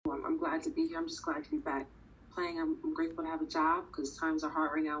glad to be here. I'm just glad to be back playing. I'm grateful to have a job because times are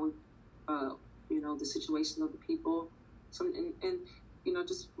hard right now with, the situation of the people. So,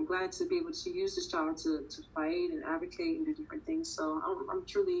 just I'm glad to be able to use this job to fight and advocate and do different things. So I'm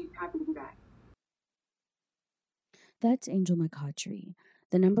truly happy to be back. That's Angel McCoughtry,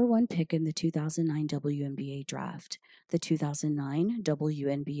 the number one pick in the 2009 WNBA draft, the 2009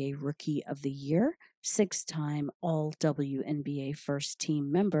 WNBA Rookie of the Year, 6-time All WNBA First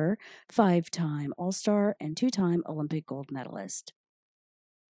Team member, 5-time All-Star, and 2-time Olympic gold medalist.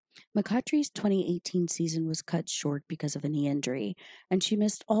 McCoughtry's 2018 season was cut short because of a knee injury, and she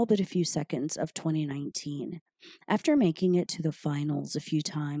missed all but a few seconds of 2019. After making it to the finals a few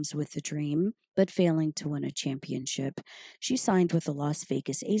times with the Dream, but failing to win a championship, she signed with the Las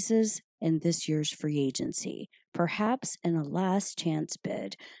Vegas Aces in this year's free agency, perhaps in a last chance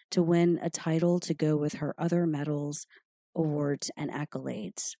bid to win a title to go with her other medals, awards, and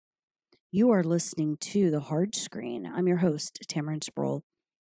accolades. You are listening to The Hard Screen. I'm your host, Tamron Sproul.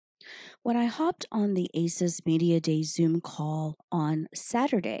 When I hopped on the Aces Media Day Zoom call on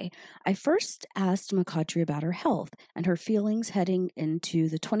Saturday, I first asked McCoughtry about her health and her feelings heading into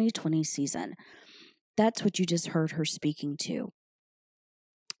the 2020 season. That's what you just heard her speaking to.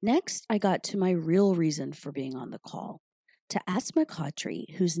 Next, I got to my real reason for being on the call, to ask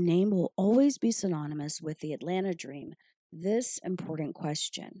McCoughtry, whose name will always be synonymous with the Atlanta Dream, this important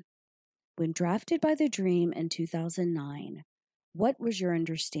question. When drafted by the Dream in 2009, what was your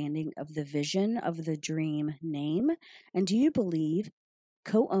understanding of the vision of the Dream name? And do you believe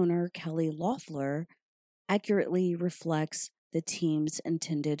co-owner Kelly Loeffler accurately reflects the team's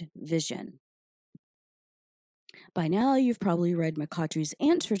intended vision? By now, you've probably read McCoughtry's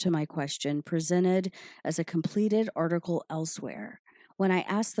answer to my question presented as a completed article elsewhere. When I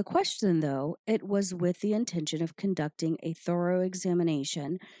asked the question, though, it was with the intention of conducting a thorough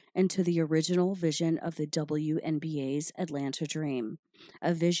examination into the original vision of the WNBA's Atlanta Dream,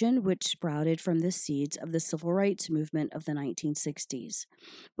 a vision which sprouted from the seeds of the civil rights movement of the 1960s.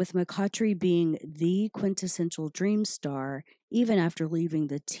 With McCoughtry being the quintessential Dream star, even after leaving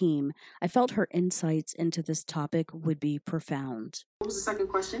the team, I felt her insights into this topic would be profound. What was the second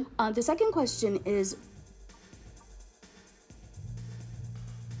question? The second question is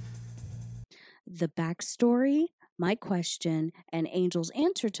the backstory, my question, and Angel's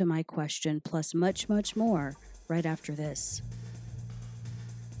answer to my question, plus much, much more, right after this.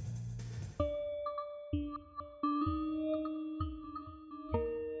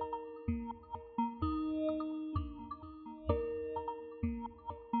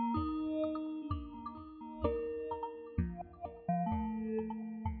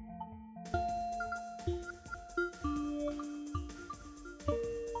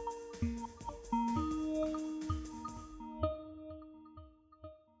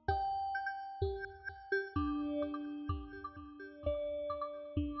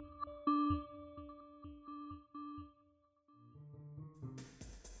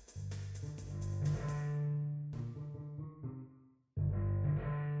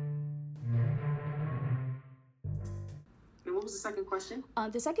 What was the second question?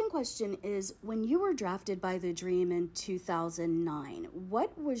 The second question is, when you were drafted by the Dream in 2009,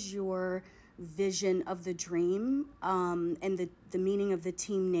 what was your vision of the Dream and the meaning of the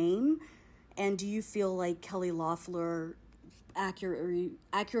team name? And do you feel like Kelly Loeffler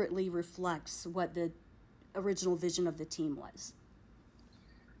accurately reflects what the original vision of the team was?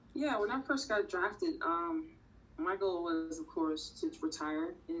 Yeah, when I first got drafted, my goal was, of course, to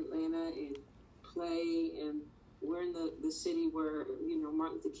retire in Atlanta and play, and we're in the city where,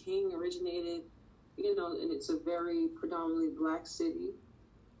 Martin Luther King originated, and it's a very predominantly Black city.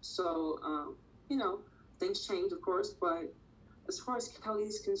 So, things change, of course, but as far as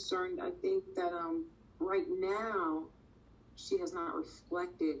Kelly's concerned, I think that right now she has not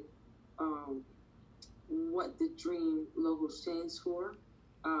reflected what the Dream logo stands for.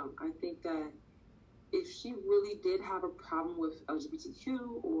 I think that if she really did have a problem with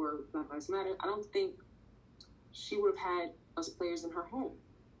LGBTQ or Black Lives Matter, I don't think she would have had us players in her home.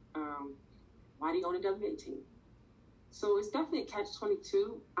 Why do you own a WNBA team? So it's definitely a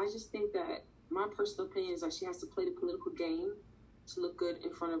catch-22. I just think that my personal opinion is that she has to play the political game to look good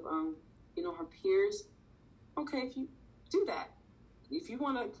in front of, her peers. Okay, if you do that, if you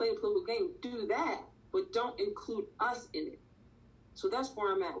want to play a political game, do that, but don't include us in it. So that's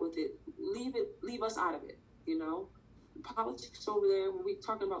where I'm at with it. Leave us out of it. Politics over there, when we're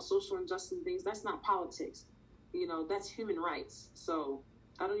talking about social injustice and things, that's not politics. That's human rights. So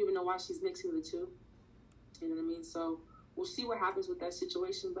I don't even know why she's mixing the two. You know what I mean? So we'll see what happens with that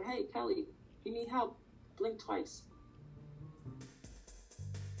situation. But hey, Kelly, if you need help, blink twice.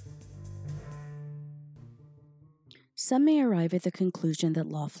 Some may arrive at the conclusion that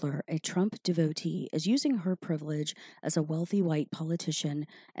Loeffler, a Trump devotee, is using her privilege as a wealthy white politician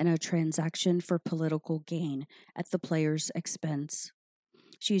in a transaction for political gain at the players' expense.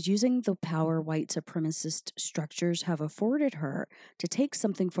 She is using the power white supremacist structures have afforded her to take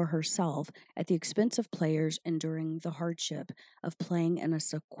something for herself at the expense of players enduring the hardship of playing in a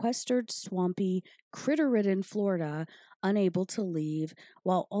sequestered, swampy, critter-ridden Florida, unable to leave,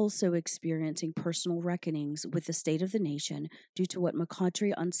 while also experiencing personal reckonings with the state of the nation due to what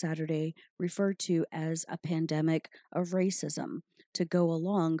McCoughtry on Saturday referred to as a pandemic of racism to go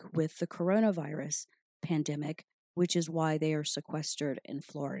along with the coronavirus pandemic, which is why they are sequestered in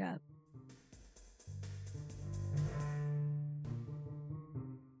Florida.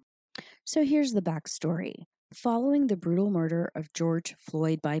 So here's the backstory. Following the brutal murder of George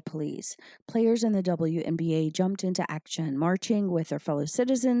Floyd by police, players in the WNBA jumped into action, marching with their fellow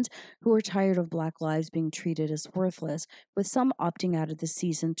citizens who were tired of Black lives being treated as worthless, with some opting out of the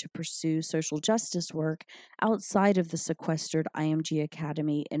season to pursue social justice work outside of the sequestered IMG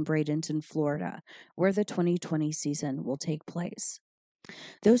Academy in Bradenton, Florida, where the 2020 season will take place.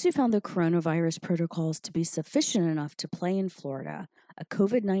 Those who found the coronavirus protocols to be sufficient enough to play in Florida, a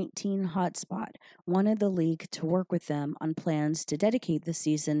COVID-19 hotspot, wanted the league to work with them on plans to dedicate the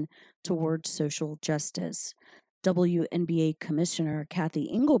season towards social justice. WNBA Commissioner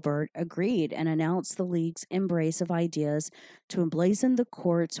Kathy Engelbert agreed and announced the league's embrace of ideas to emblazon the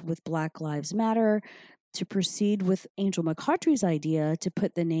courts with Black Lives Matter, to proceed with Angel McCoughtry's idea to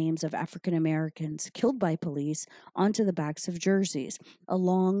put the names of African Americans killed by police onto the backs of jerseys,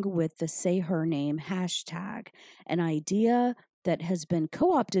 along with the Say Her Name hashtag, an idea that has been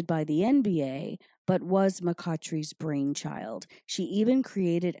co-opted by the NBA but was McCoughtry's brainchild. She even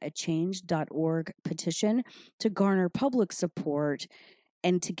created a change.org petition to garner public support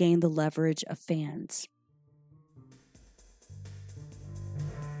and to gain the leverage of fans.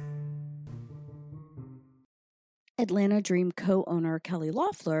 Atlanta Dream co-owner Kelly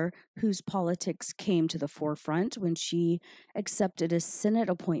Loeffler, whose politics came to the forefront when she accepted a Senate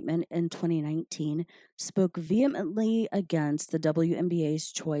appointment in 2019, spoke vehemently against the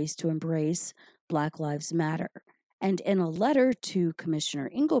WNBA's choice to embrace Black Lives Matter, and in a letter to Commissioner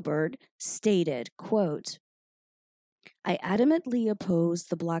Engelbert stated, quote, I adamantly oppose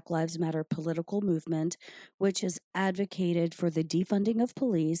the Black Lives Matter political movement, which has advocated for the defunding of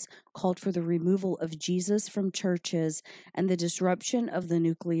police, called for the removal of Jesus from churches, and the disruption of the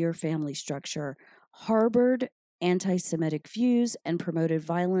nuclear family structure, harbored anti-Semitic views, and promoted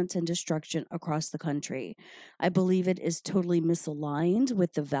violence and destruction across the country. I believe it is totally misaligned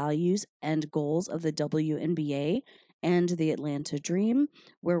with the values and goals of the WNBA and the Atlanta Dream,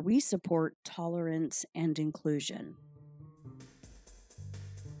 where we support tolerance and inclusion.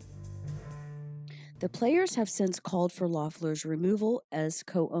 The players have since called for Loeffler's removal as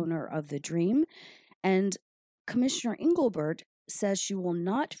co-owner of the Dream, and Commissioner Engelbert says she will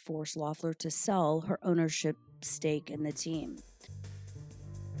not force Loeffler to sell her ownership stake in the team.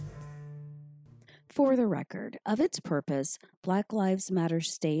 For the record, of its purpose, Black Lives Matter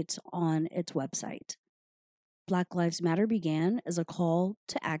states on its website, Black Lives Matter began as a call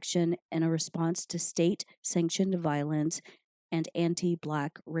to action in a response to state-sanctioned violence and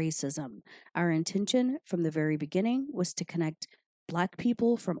anti-Black racism. Our intention from the very beginning was to connect Black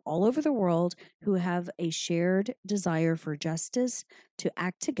people from all over the world who have a shared desire for justice to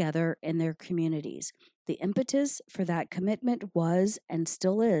act together in their communities. The impetus for that commitment was, and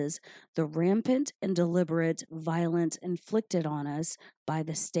still is, the rampant and deliberate violence inflicted on us by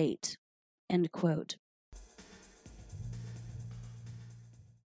the state. End quote.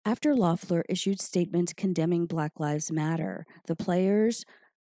 After Loeffler issued statements condemning Black Lives Matter, the players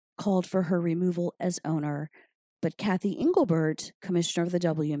called for her removal as owner, but Kathy Engelbert, commissioner of the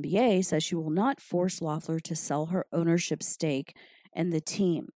WNBA, says she will not force Loeffler to sell her ownership stake in the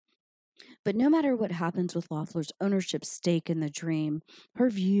team. But no matter what happens with Loeffler's ownership stake in the Dream, her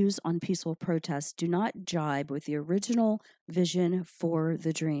views on peaceful protests do not jibe with the original vision for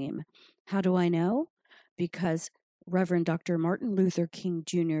the Dream. How do I know? Because Reverend Dr. Martin Luther King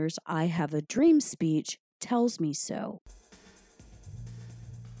Jr.'s I Have a Dream speech tells me so.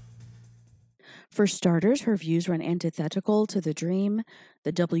 For starters, her views run antithetical to the Dream,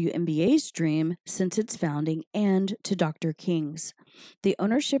 the WNBA's Dream since its founding, and to Dr. King's. The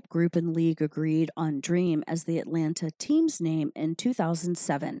ownership group and league agreed on Dream as the Atlanta team's name in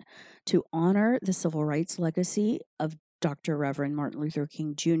 2007 to honor the civil rights legacy of Dr. Reverend Martin Luther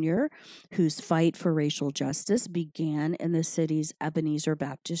King Jr., whose fight for racial justice began in the city's Ebenezer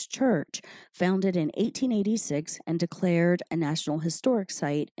Baptist Church, founded in 1886 and declared a National Historic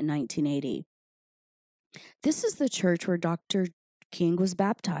Site in 1980. This is the church where Dr. King was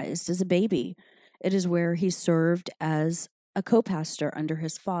baptized as a baby. It is where he served as a co-pastor under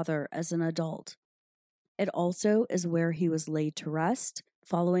his father as an adult. It also is where he was laid to rest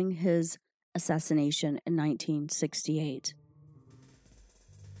following his assassination in 1968.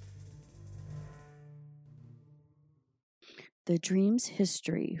 The Dream's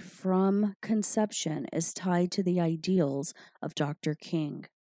history from conception is tied to the ideals of Dr. King.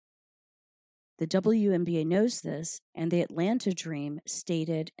 The WNBA knows this, and the Atlanta Dream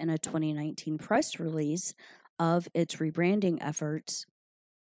stated in a 2019 press release of its rebranding efforts,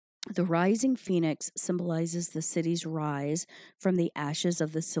 the rising phoenix symbolizes the city's rise from the ashes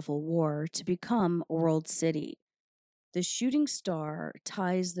of the Civil War to become a world city. The shooting star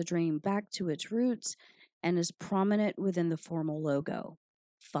ties the Dream back to its roots and is prominent within the formal logo.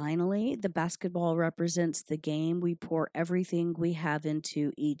 Finally, the basketball represents the game we pour everything we have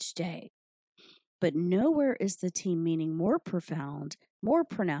into each day. But nowhere is the team meaning more profound, more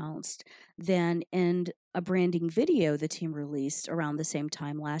pronounced than in a branding video the team released around the same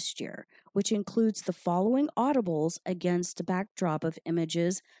time last year, which includes the following audibles against a backdrop of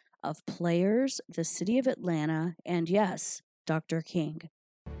images of players, the city of Atlanta, and yes, Dr. King.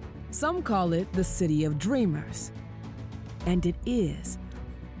 Some call it the city of dreamers. And it is.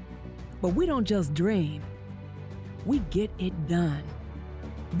 But we don't just dream. We get it done.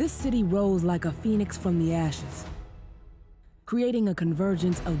 This city rose like a phoenix from the ashes, creating a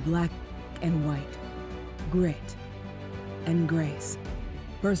convergence of black and white, grit and grace,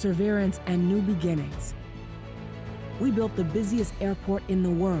 perseverance and new beginnings. We built the busiest airport in the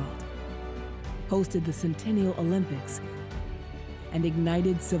world, hosted the Centennial Olympics, and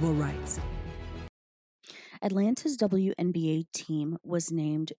ignited civil rights. Atlanta's WNBA team was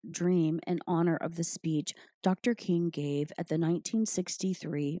named Dream in honor of the speech Dr. King gave at the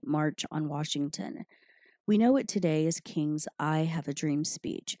 1963 March on Washington. We know it today as King's I Have a Dream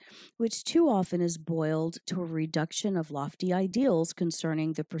speech, which too often is boiled to a reduction of lofty ideals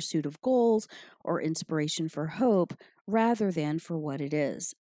concerning the pursuit of goals or inspiration for hope, rather than for what it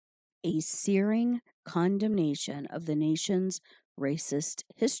is: a searing condemnation of the nation's racist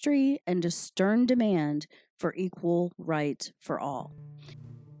history and a stern demand for equal right for all.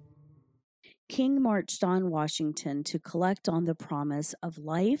 King marched on Washington to collect on the promise of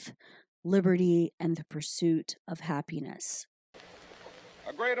life, liberty, and the pursuit of happiness.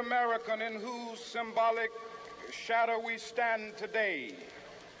 A great American in whose symbolic shadow we stand today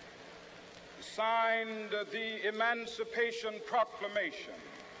signed the Emancipation Proclamation.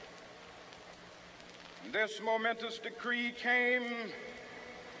 This momentous decree came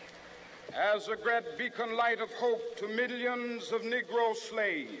as a great beacon light of hope to millions of Negro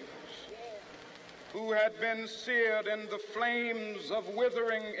slaves who had been seared in the flames of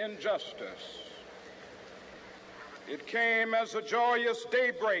withering injustice. It came as a joyous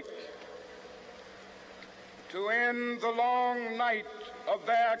daybreak to end the long night of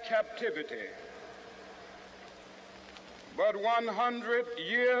their captivity. But 100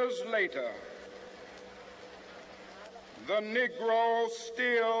 years later, the Negro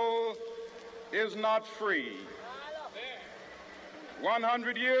still is not free.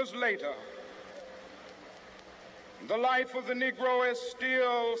 100 years later, the life of the Negro is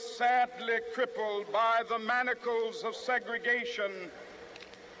still sadly crippled by the manacles of segregation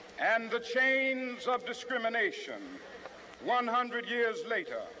and the chains of discrimination. 100 years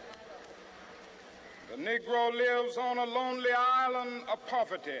later, the Negro lives on a lonely island of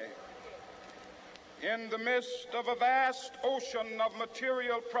poverty in the midst of a vast ocean of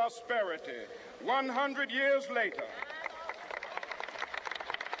material prosperity. 100 years later,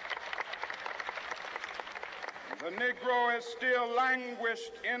 the Negro is still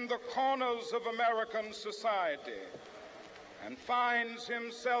languished in the corners of American society and finds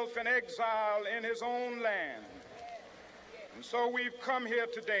himself in exile in his own land. And so we've come here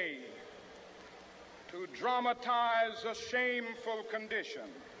today to dramatize a shameful condition.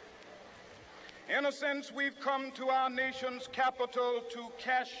 In a sense, we've come to our nation's capital to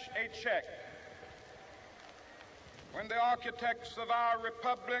cash a check. When the architects of our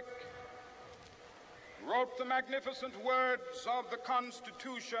republic wrote the magnificent words of the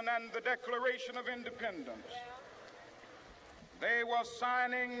Constitution and the Declaration of Independence, they were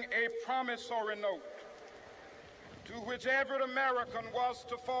signing a promissory note to which every American was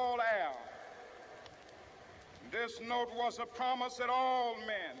to fall heir. This note was a promise that all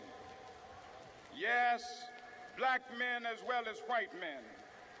men, yes, black men as well as white men,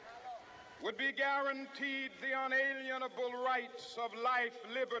 would be guaranteed the unalienable rights of life,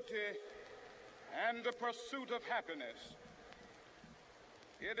 liberty, and the pursuit of happiness.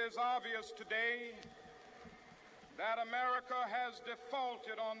 It is obvious today that America has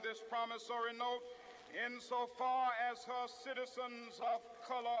defaulted on this promissory note insofar as her citizens of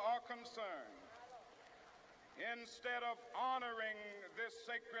color are concerned. Instead of honoring this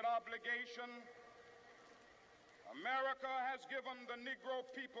sacred obligation, America has given the Negro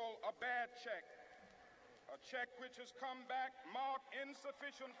people a bad check, a check which has come back marked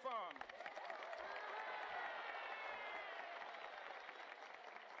insufficient funds.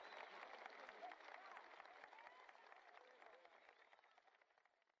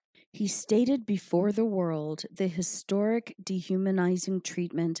 He stated before the world the historic dehumanizing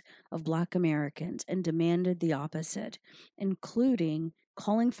treatment of Black Americans and demanded the opposite, including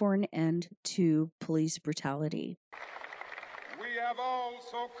calling for an end to police brutality. We have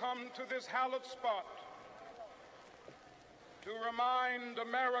also come to this hallowed spot to remind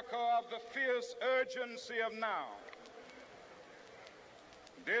America of the fierce urgency of now.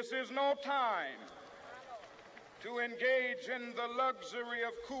 This is no time to engage in the luxury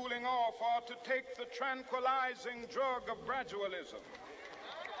of cooling off or to take the tranquilizing drug of gradualism.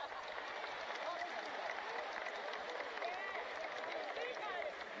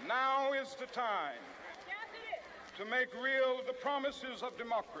 Now is the time to make real the promises of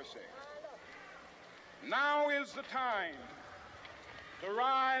democracy. Now is the time to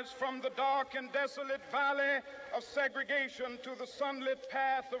rise from the dark and desolate valley of segregation to the sunlit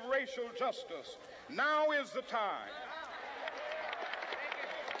path of racial justice. Now is the time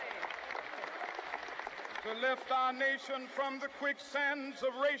to lift our nation from the quicksands of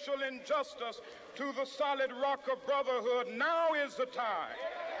racial injustice to the solid rock of brotherhood. Now is the time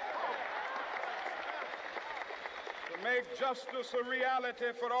to make justice a reality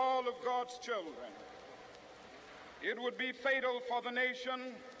for all of God's children. It would be fatal for the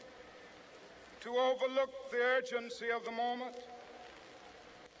nation to overlook the urgency of the moment.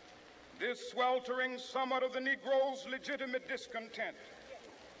 This sweltering summit of the Negro's legitimate discontent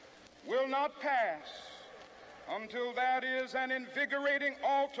will not pass until that is an invigorating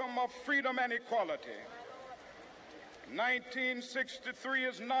autumn of freedom and equality. 1963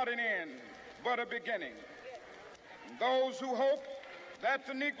 is not an end, but a beginning. Those who hope that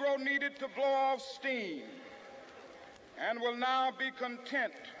the Negro needed to blow off steam and will now be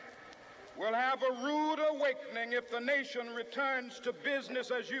content will have a rude awakening if the nation returns to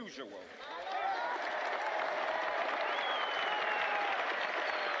business as usual.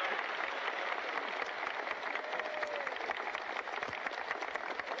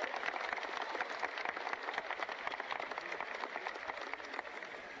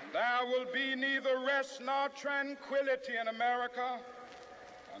 There will be neither rest nor tranquility in America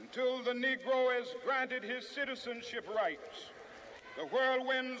until the Negro is granted his citizenship rights. The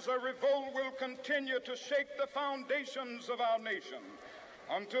whirlwinds of revolt will continue to shake the foundations of our nation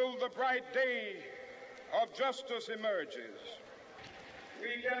until the bright day of justice emerges.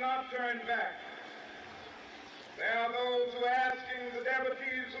 We cannot turn back. There are those who are asking the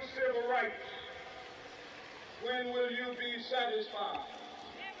devotees of civil rights, when will you be satisfied?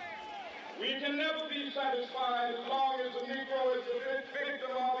 We can never be satisfied as long as the Negro is the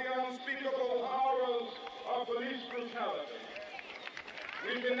victim of the unspeakable horrors of police brutality.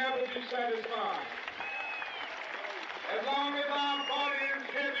 We can never be satisfied as long as our body is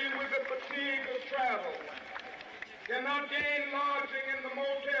heavy with the fatigue of travel, cannot gain lodging in the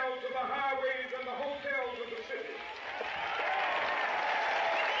motels of the highways and the hotels of the city.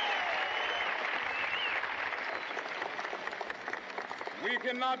 We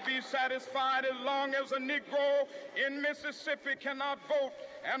cannot be satisfied as long as a Negro in Mississippi cannot vote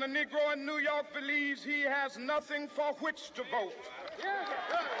and a Negro in New York believes he has nothing for which to vote.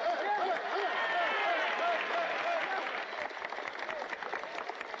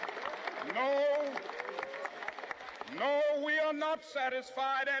 No, we are not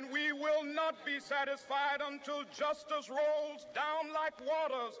satisfied, and we will not be satisfied until justice rolls down like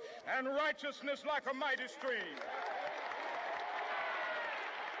waters and righteousness like a mighty stream.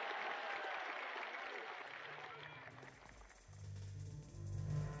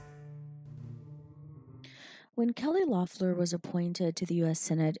 When Kelly Loeffler was appointed to the U.S.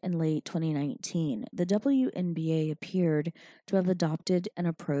 Senate in late 2019, the WNBA appeared to have adopted an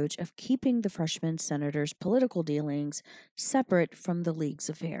approach of keeping the freshman senator's political dealings separate from the league's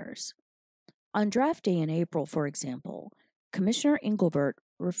affairs. On draft day in April, for example, Commissioner Engelbert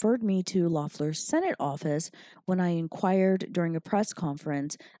referred me to Loeffler's Senate office when I inquired during a press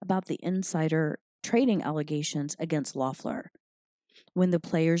conference about the insider trading allegations against Loeffler. When the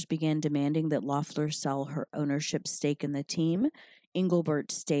players began demanding that Loeffler sell her ownership stake in the team,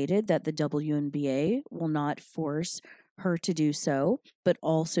 Engelbert stated that the WNBA will not force her to do so, but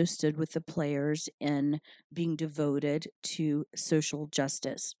also stood with the players in being devoted to social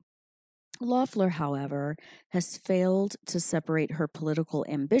justice. Loeffler, however, has failed to separate her political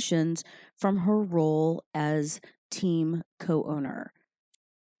ambitions from her role as team co-owner.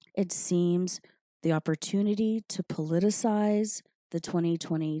 It seems the opportunity to politicize the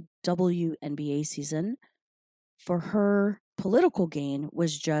 2020 WNBA season for her political gain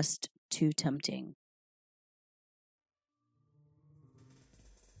was just too tempting.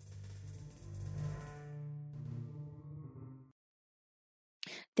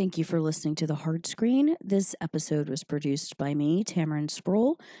 Thank you for listening to The Hard Screen. This episode was produced by me, Tamarin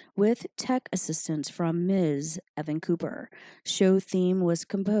Sproul, with tech assistance from Ms. Evan Cooper. Show theme was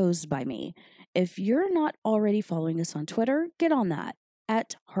composed by me. If you're not already following us on Twitter, get on that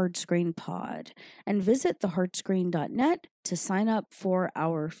at HardScreenPod and visit thehardscreen.net to sign up for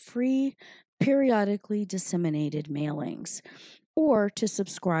our free, periodically disseminated mailings, or to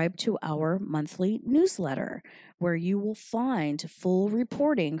subscribe to our monthly newsletter, where you will find full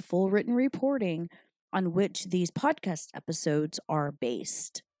written reporting on which these podcast episodes are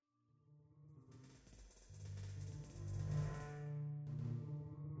based.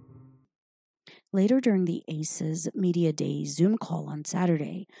 Later during the ACES Media Day Zoom call on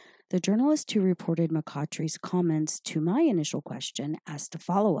Saturday, the journalist who reported McCoughtry's comments to my initial question asked a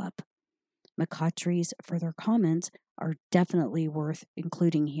follow-up. McCoughtry's further comments are definitely worth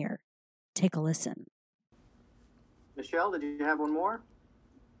including here. Take a listen. Michelle, did you have one more?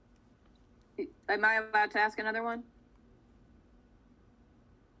 Am I allowed to ask another one?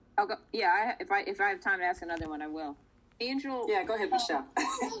 I'll go. Yeah, if I have time to ask another one, I will. Angel. Yeah, go ahead, Michelle.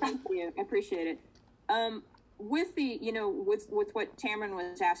 Thank you. I appreciate it. With the, with what Tamarin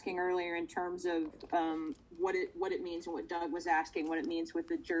was asking earlier in terms of what it means, and what Doug was asking, what it means with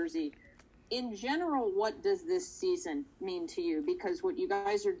the jersey. In general, what does this season mean to you? Because what you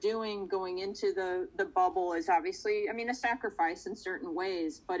guys are doing going into the bubble is obviously, a sacrifice in certain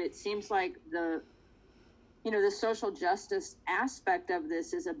ways, but it seems like the social justice aspect of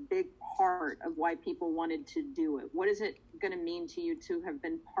this is a big part of why people wanted to do it. What is it going to mean to you to have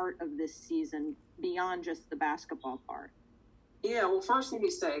been part of this season beyond just the basketball part? Yeah, well, first let me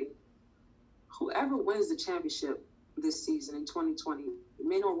say, whoever wins the championship this season in 2020,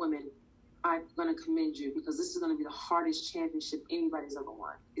 men or women, I'm going to commend you, because this is going to be the hardest championship anybody's ever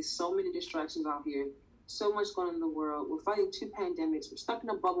won. There's so many distractions out here, so much going on in the world. We're fighting 2 pandemics. We're stuck in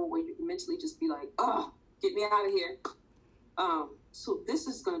a bubble where you can mentally just be like, oh, get me out of here. So this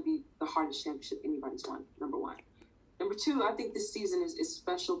is going to be the hardest championship anybody's won, number one. Number two, I think this season is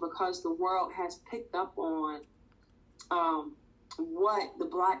special because the world has picked up on what the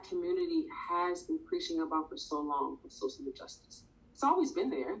Black community has been preaching about for so long, with social justice. It's always been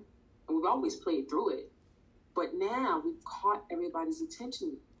there, and we've always played through it. But now we've caught everybody's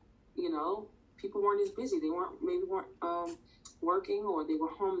attention. People weren't as busy. They weren't working, or they were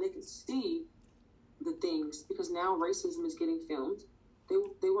home. They could see the things, because now racism is getting filmed.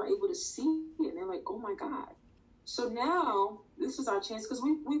 They were able to see it, and they're like, oh my God. So now this is our chance, because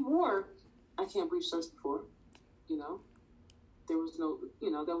we wore I Can't Breathe shirts before. There was no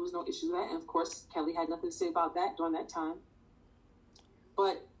issue with that. And of course, Kelly had nothing to say about that during that time.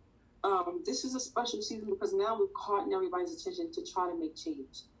 But this is a special season because now we've caught everybody's attention to try to make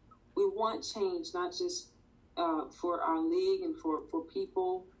change. We want change, not just for our league and for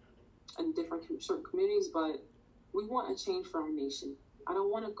people in different certain communities, but we want a change for our nation. I don't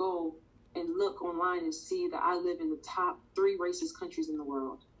want to go and look online and see that I live in the top 3 racist countries in the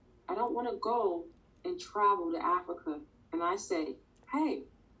world. I don't want to go and travel to Africa and I say, hey,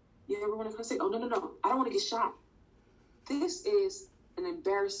 you ever want to say, oh, no, I don't want to get shot. This is an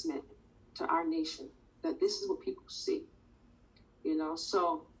embarrassment to our nation, that this is what people see,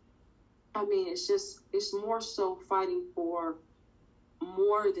 So, it's more so fighting for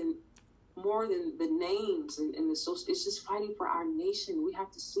more than the names and the social. It's just fighting for our nation. We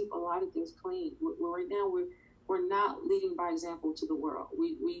have to sweep a lot of things clean. Right now, we're not leading by example to the world.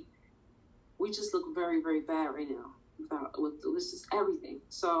 We just look very, very bad right now with this is everything.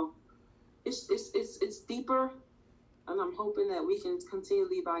 So it's deeper, and I'm hoping that we can continue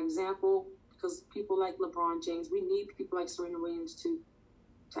to lead by example, because people like LeBron James, we need people like Serena Williams to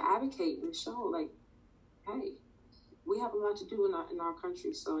advocate and show, like, hey, we have a lot to do in our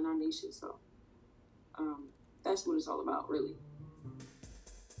country, so in our nation. So that's what it's all about, really.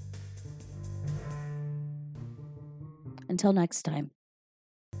 Until next time.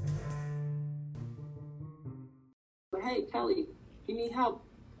 But hey, Kelly, if you need help,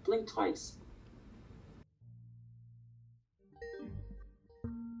 blink twice.